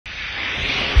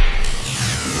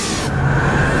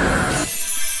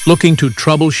Looking to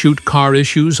troubleshoot car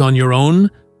issues on your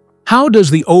own? How does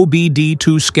the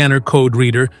OBD2 scanner code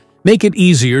reader make it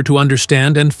easier to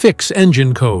understand and fix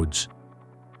engine codes?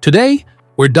 Today,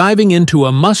 we're diving into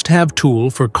a must-have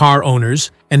tool for car owners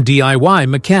and DIY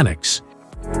mechanics.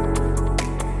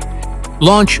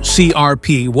 LAUNCH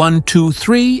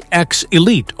CRP123X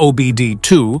Elite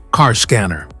OBD2 car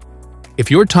scanner. If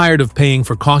you're tired of paying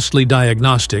for costly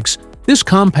diagnostics, this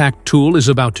compact tool is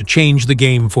about to change the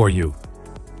game for you.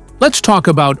 Let's talk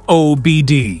about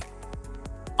OBD.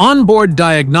 Onboard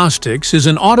Diagnostics is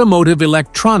an automotive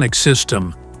electronic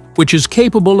system which is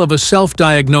capable of a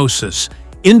self-diagnosis,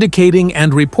 indicating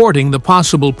and reporting the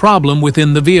possible problem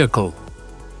within the vehicle.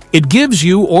 It gives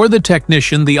you or the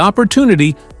technician the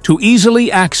opportunity to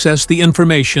easily access the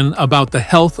information about the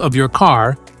health of your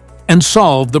car and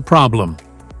solve the problem.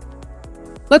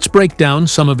 Let's break down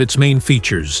some of its main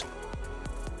features.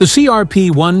 The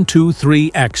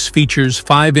CRP123X features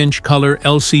 5-inch color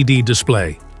LCD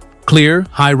display, clear,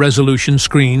 high-resolution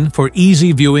screen for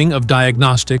easy viewing of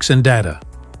diagnostics and data,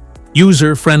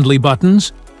 user-friendly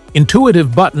buttons,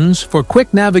 intuitive buttons for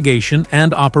quick navigation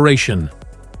and operation,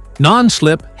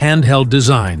 non-slip handheld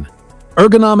design,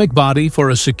 ergonomic body for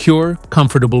a secure,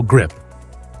 comfortable grip,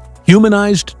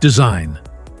 humanized design,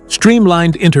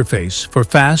 streamlined interface for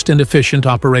fast and efficient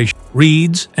operation,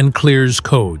 reads and clears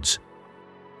codes.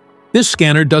 This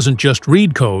scanner doesn't just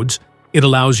read codes, it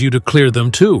allows you to clear them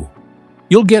too.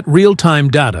 You'll get real-time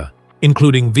data,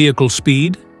 including vehicle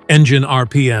speed, engine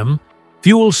RPM,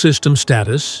 fuel system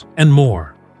status, and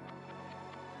more.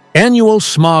 Annual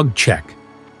smog check.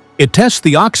 It tests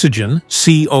the oxygen,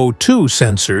 CO2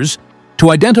 sensors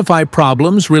to identify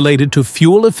problems related to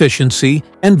fuel efficiency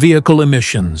and vehicle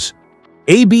emissions.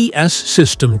 ABS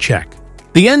system check.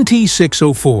 The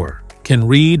NT604 can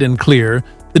read and clear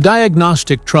the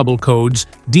diagnostic trouble codes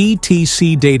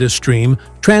DTC data stream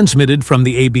transmitted from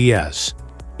the ABS.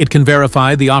 It can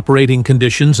verify the operating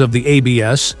conditions of the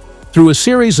ABS through a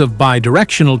series of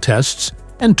bidirectional tests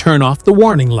and turn off the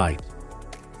warning light.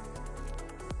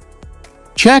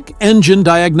 Check engine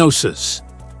diagnosis.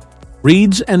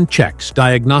 Reads and checks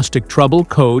diagnostic trouble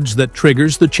codes that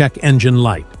triggers the check engine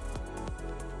light.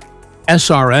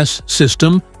 SRS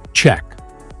system check.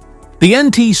 The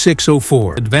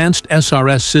NT604 advanced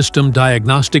SRS system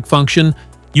diagnostic function,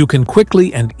 you can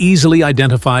quickly and easily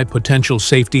identify potential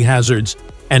safety hazards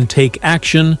and take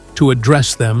action to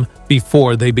address them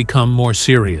before they become more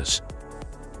serious.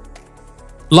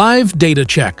 Live data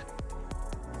check.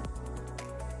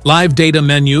 Live data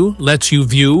menu lets you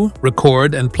view,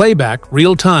 record, and playback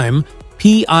real-time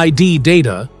PID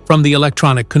data from the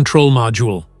electronic control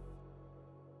module.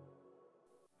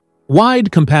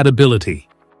 Wide compatibility.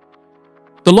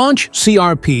 The LAUNCH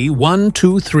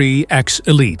CRP123X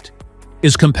Elite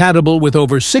is compatible with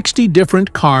over 60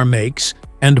 different car makes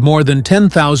and more than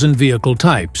 10,000 vehicle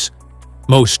types.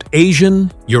 Most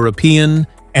Asian, European,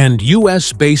 and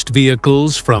US-based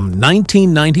vehicles from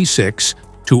 1996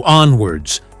 to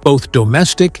onwards, both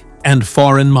domestic and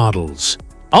foreign models.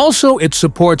 Also, it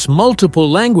supports multiple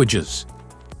languages.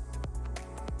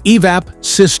 EVAP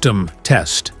system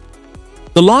test.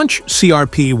 The LAUNCH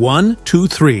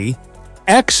CRP123X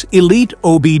Elite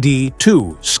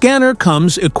OBD2 scanner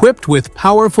comes equipped with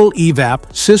powerful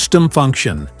EVAP system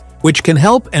function, which can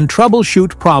help and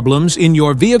troubleshoot problems in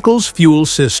your vehicle's fuel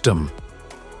system.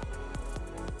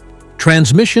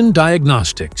 Transmission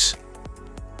diagnostics.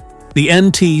 The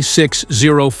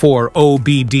NT604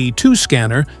 OBD2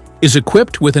 scanner is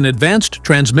equipped with an advanced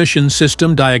transmission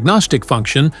system diagnostic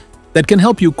function that can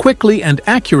help you quickly and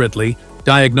accurately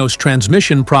diagnose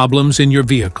transmission problems in your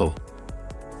vehicle.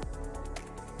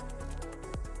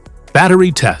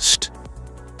 Battery test.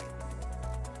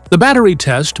 The battery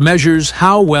test measures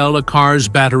how well a car's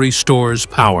battery stores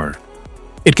power.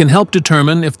 It can help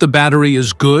determine if the battery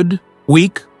is good,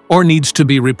 weak, or needs to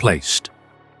be replaced.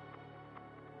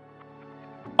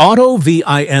 Auto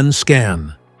VIN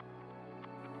scan.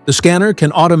 The scanner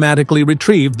can automatically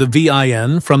retrieve the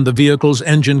VIN from the vehicle's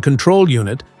engine control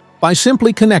unit by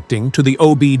simply connecting to the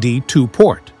OBD2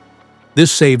 port.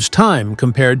 This saves time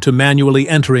compared to manually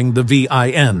entering the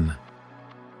VIN.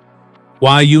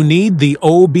 Why you need the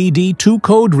OBD2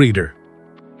 code reader.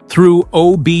 Through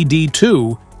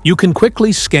OBD2, you can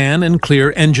quickly scan and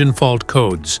clear engine fault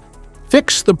codes,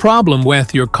 fix the problem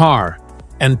with your car,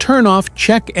 and turn off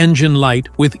check engine light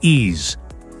with ease.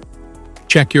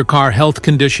 Check your car health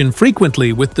condition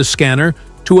frequently with the scanner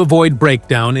to avoid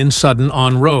breakdown in sudden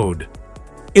on-road.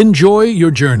 Enjoy your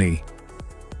journey.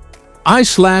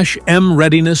 I/M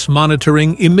readiness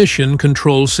monitoring emission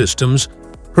control systems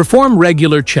perform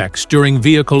regular checks during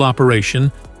vehicle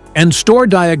operation and store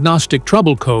diagnostic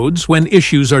trouble codes when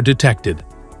issues are detected.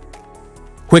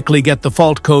 Quickly get the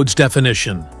fault code's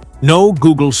definition. No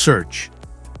Google search.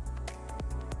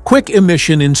 Quick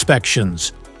emission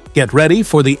inspections. Get ready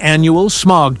for the annual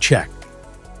smog check.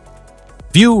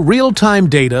 View real-time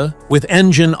data with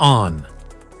engine on.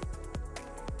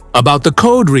 About the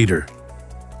code reader.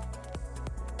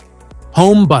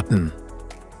 Home button,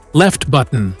 left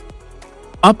button,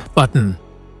 up button,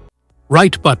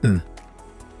 right button,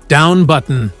 down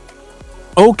button,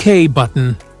 OK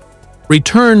button,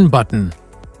 return button,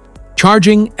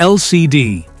 charging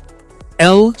LCD,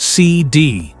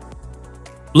 LCD.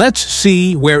 Let's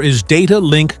see where is data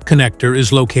link connector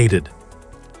is located.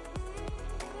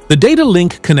 The data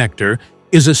link connector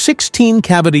is a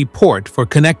 16-cavity port for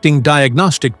connecting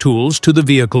diagnostic tools to the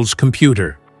vehicle's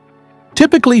computer.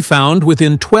 Typically found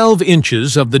within 12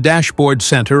 inches of the dashboard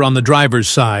center on the driver's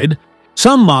side,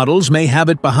 some models may have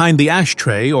it behind the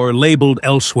ashtray or labeled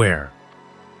elsewhere.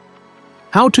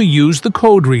 How to use the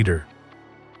code reader.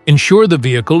 Ensure the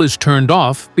vehicle is turned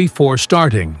off before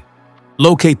starting.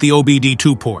 Locate the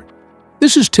OBD2 port.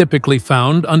 This is typically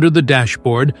found under the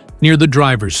dashboard near the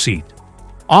driver's seat,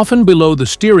 often below the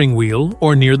steering wheel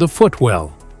or near the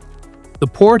footwell. The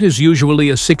port is usually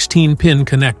a 16-pin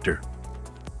connector.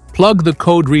 Plug the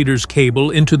code reader's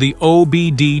cable into the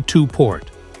OBD2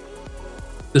 port.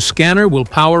 The scanner will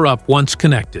power up once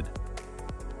connected.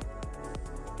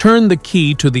 Turn the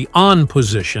key to the on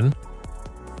position.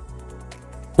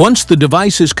 Once the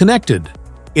device is connected,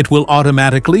 it will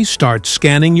automatically start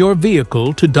scanning your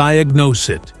vehicle to diagnose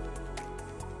it.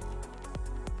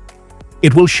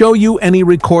 It will show you any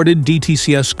recorded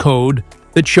DTCs code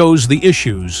that shows the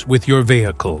issues with your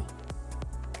vehicle.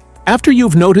 After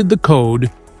you've noted the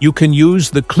code, you can use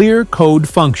the clear code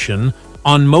function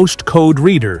on most code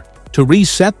reader to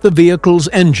reset the vehicle's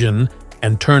engine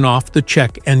and turn off the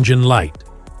check engine light.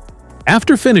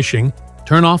 After finishing,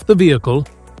 turn off the vehicle,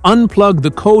 unplug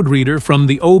the code reader from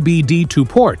the OBD2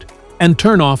 port, and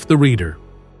turn off the reader.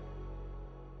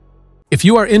 If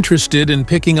you are interested in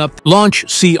picking up LAUNCH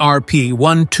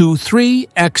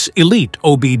CRP123X Elite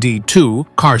OBD2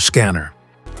 car scanner,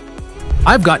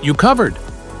 I've got you covered.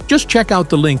 Just check out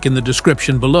the link in the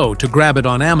description below to grab it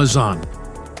on Amazon.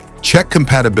 Check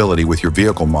compatibility with your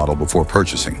vehicle model before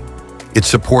purchasing. It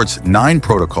supports 9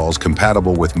 protocols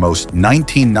compatible with most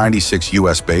 1996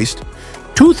 US-based,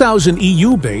 2000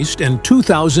 EU-based and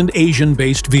 2000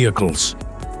 Asian-based vehicles,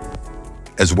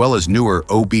 as well as newer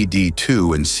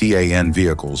OBD2 and CAN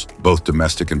vehicles, both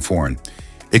domestic and foreign.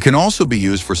 It can also be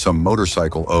used for some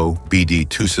motorcycle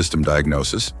OBD2 system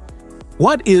diagnosis.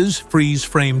 What is freeze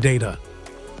frame data?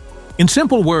 In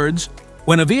simple words,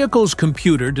 when a vehicle's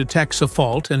computer detects a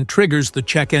fault and triggers the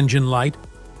check engine light,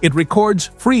 it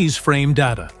records freeze frame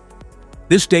data.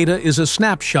 This data is a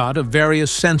snapshot of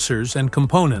various sensors and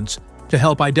components to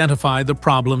help identify the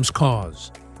problem's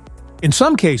cause. In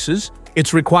some cases,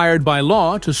 it's required by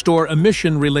law to store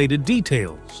emission-related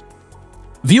details.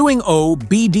 Viewing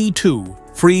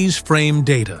OBD2 freeze frame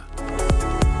data.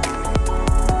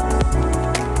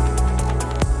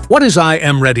 What is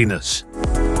IM readiness?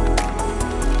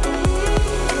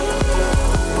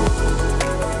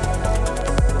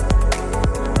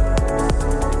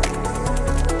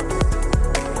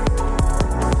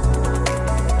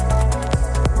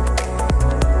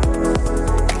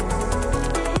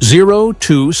 Zero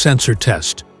to sensor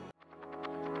test.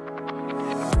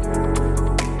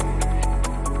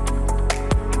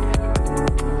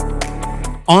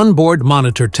 Onboard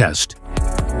monitor test.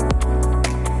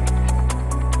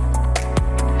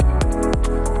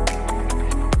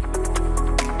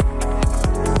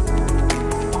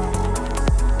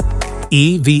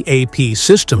 EVAP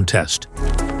system test.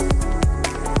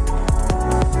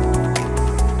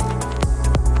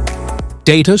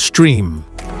 Data stream.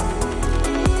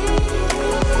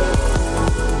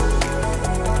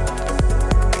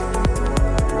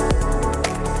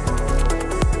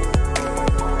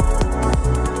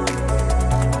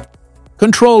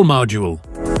 Control module.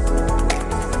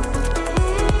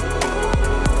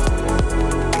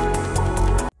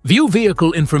 View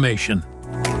vehicle information.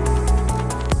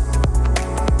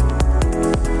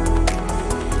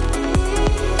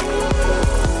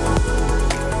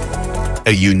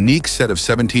 A unique set of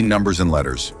 17 numbers and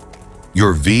letters.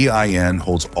 Your VIN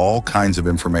holds all kinds of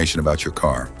information about your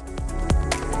car.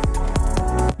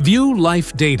 View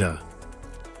life data.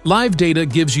 Live data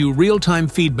gives you real-time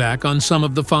feedback on some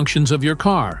of the functions of your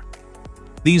car.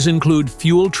 These include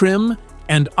fuel trim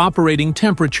and operating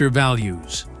temperature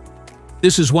values.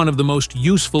 This is one of the most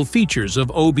useful features of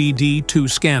OBD2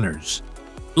 scanners.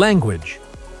 Language.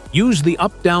 Use the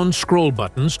up-down scroll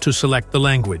buttons to select the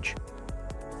language.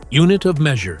 Unit of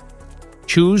measure.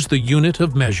 Choose the unit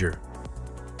of measure.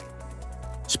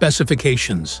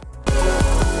 Specifications.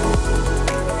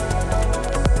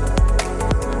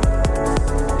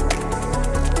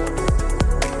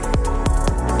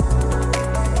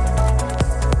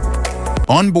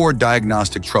 Onboard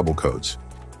diagnostic trouble codes.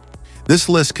 This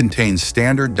list contains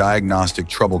standard diagnostic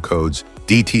trouble codes,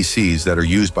 DTCs, that are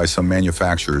used by some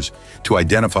manufacturers to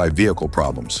identify vehicle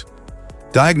problems.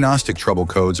 Diagnostic trouble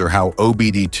codes are how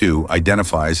OBD2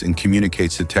 identifies and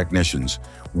communicates to technicians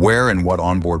where and what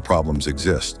onboard problems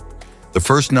exist. The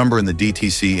first number in the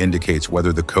DTC indicates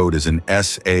whether the code is an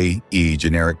SAE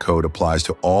generic code, applies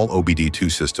to all OBD2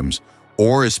 systems,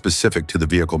 or is specific to the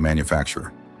vehicle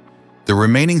manufacturer. The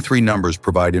remaining 3 numbers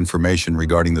provide information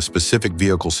regarding the specific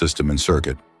vehicle system and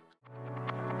circuit.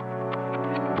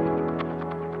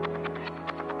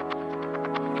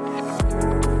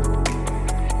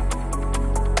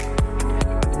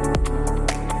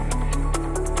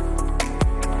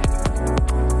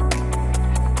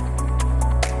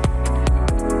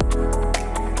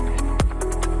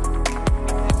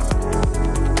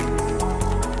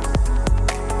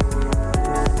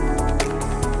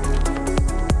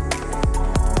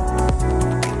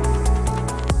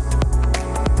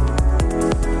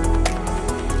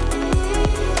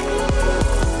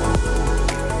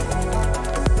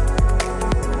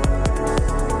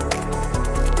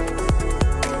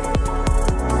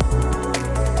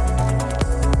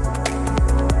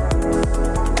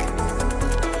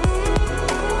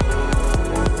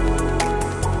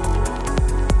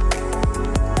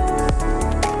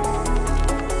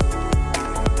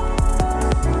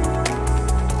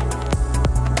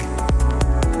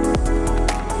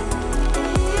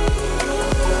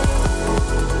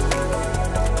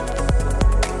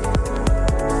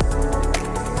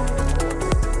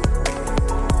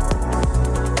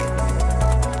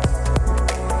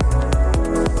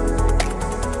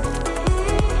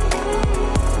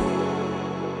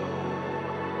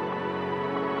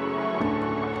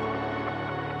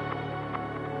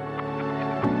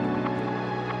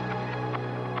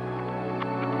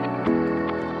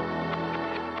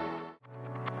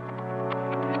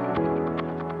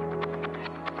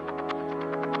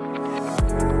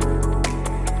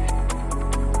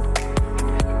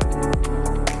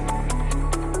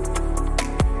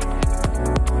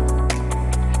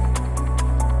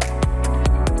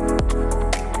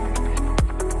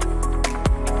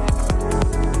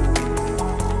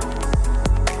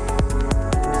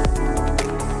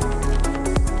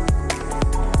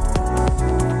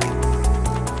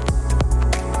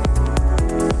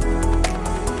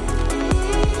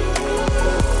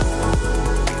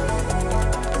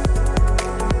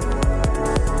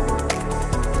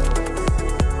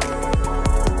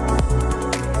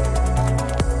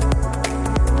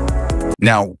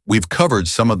 Now, we've covered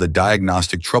some of the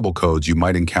diagnostic trouble codes you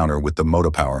might encounter with the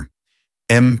Motopower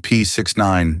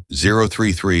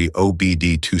MP69033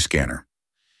 OBD2 scanner.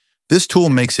 This tool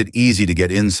makes it easy to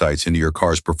get insights into your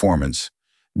car's performance,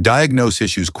 diagnose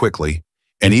issues quickly,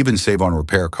 and even save on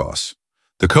repair costs.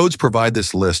 The codes provided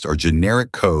this list are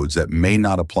generic codes that may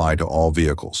not apply to all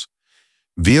vehicles.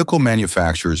 Vehicle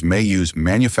manufacturers may use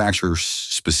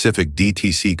manufacturer-specific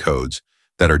DTC codes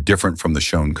that are different from the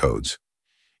shown codes.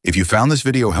 If you found this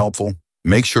video helpful,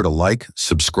 make sure to like,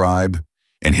 subscribe,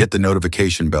 and hit the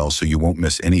notification bell so you won't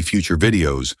miss any future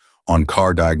videos on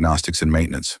car diagnostics and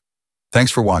maintenance. Thanks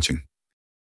for watching.